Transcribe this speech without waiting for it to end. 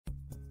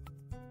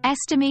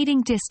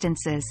Estimating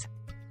distances.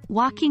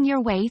 Walking your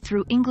way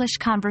through English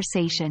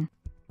conversation.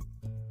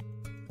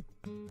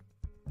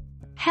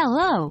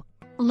 Hello,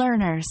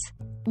 learners.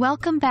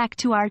 Welcome back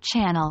to our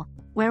channel,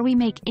 where we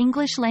make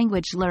English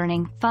language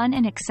learning fun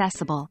and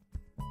accessible.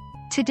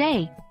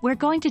 Today, we're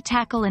going to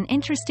tackle an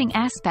interesting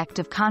aspect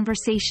of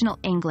conversational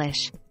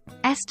English: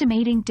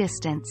 estimating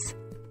distance.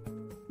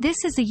 This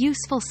is a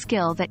useful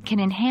skill that can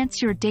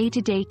enhance your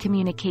day-to-day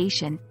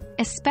communication,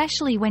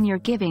 especially when you're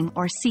giving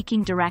or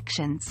seeking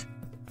directions.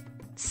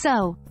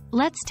 So,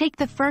 let's take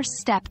the first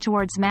step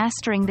towards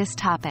mastering this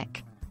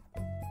topic.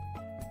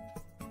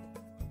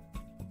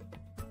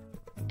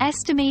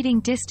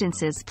 Estimating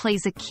distances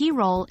plays a key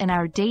role in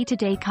our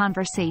day-to-day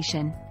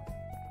conversation.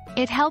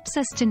 It helps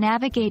us to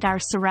navigate our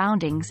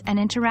surroundings and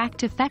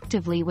interact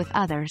effectively with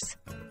others.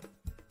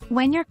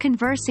 When you're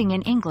conversing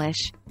in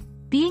English,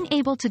 being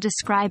able to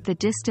describe the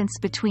distance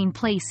between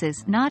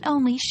places not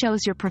only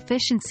shows your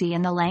proficiency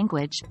in the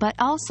language but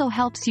also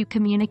helps you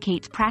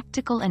communicate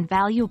practical and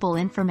valuable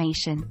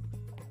information.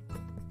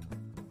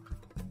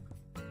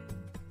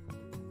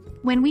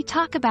 When we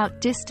talk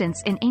about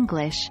distance in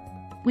English,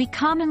 we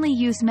commonly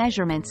use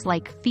measurements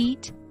like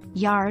feet,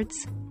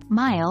 yards,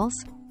 miles,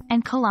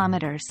 and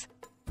kilometers.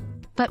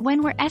 But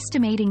when we're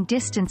estimating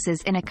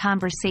distances in a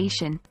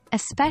conversation,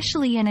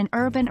 especially in an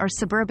urban or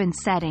suburban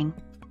setting,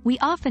 we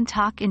often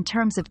talk in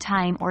terms of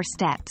time or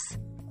steps.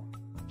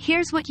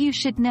 Here's what you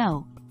should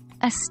know.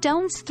 A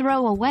stone's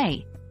throw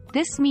away.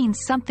 This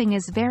means something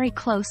is very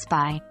close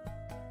by.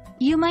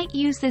 You might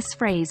use this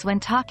phrase when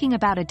talking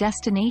about a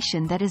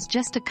destination that is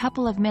just a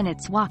couple of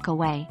minutes walk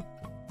away.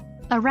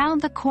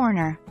 Around the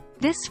corner.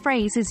 This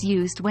phrase is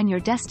used when your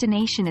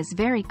destination is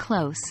very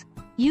close,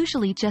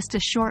 usually just a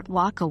short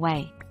walk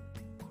away.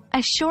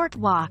 A short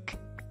walk.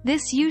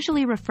 This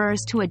usually refers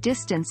to a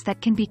distance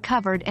that can be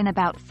covered in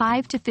about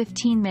 5 to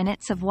 15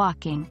 minutes of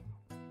walking.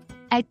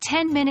 A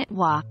 10-minute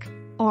walk,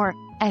 or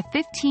a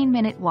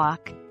 15-minute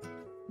walk.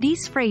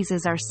 These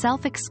phrases are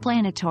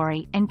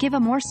self-explanatory and give a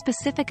more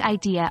specific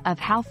idea of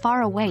how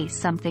far away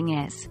something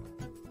is.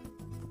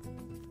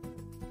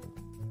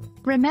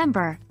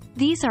 Remember,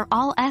 these are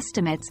all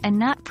estimates and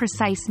not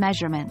precise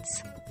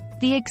measurements.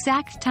 The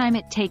exact time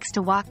it takes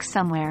to walk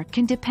somewhere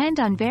can depend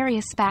on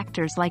various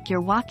factors like your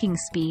walking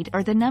speed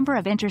or the number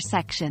of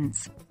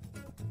intersections.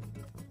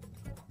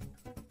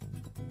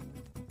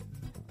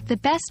 The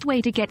best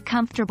way to get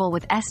comfortable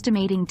with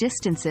estimating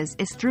distances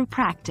is through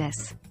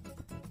practice.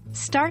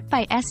 Start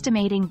by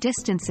estimating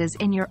distances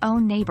in your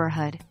own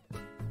neighborhood.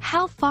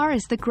 How far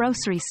is the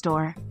grocery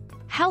store?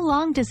 How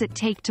long does it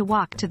take to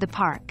walk to the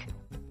park?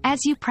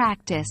 As you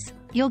practice,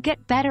 you'll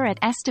get better at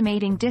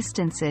estimating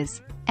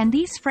distances, and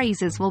these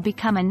phrases will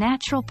become a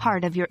natural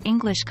part of your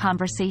English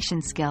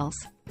conversation skills.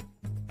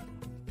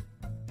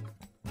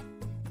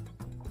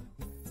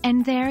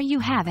 And there you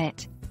have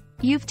it.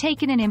 You've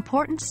taken an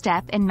important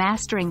step in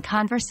mastering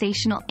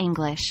conversational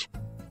English.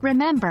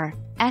 Remember,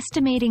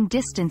 estimating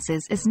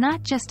distances is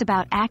not just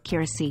about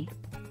accuracy.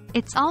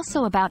 It's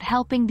also about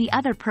helping the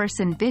other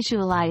person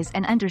visualize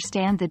and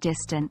understand the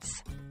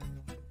distance.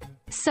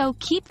 So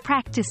keep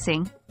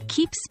practicing,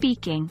 keep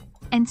speaking,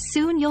 and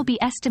soon you'll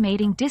be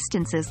estimating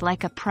distances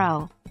like a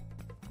pro.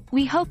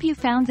 We hope you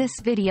found this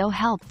video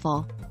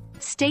helpful.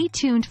 Stay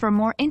tuned for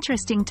more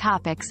interesting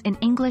topics in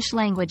English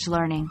language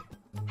learning.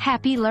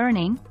 Happy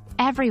learning,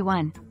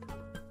 everyone!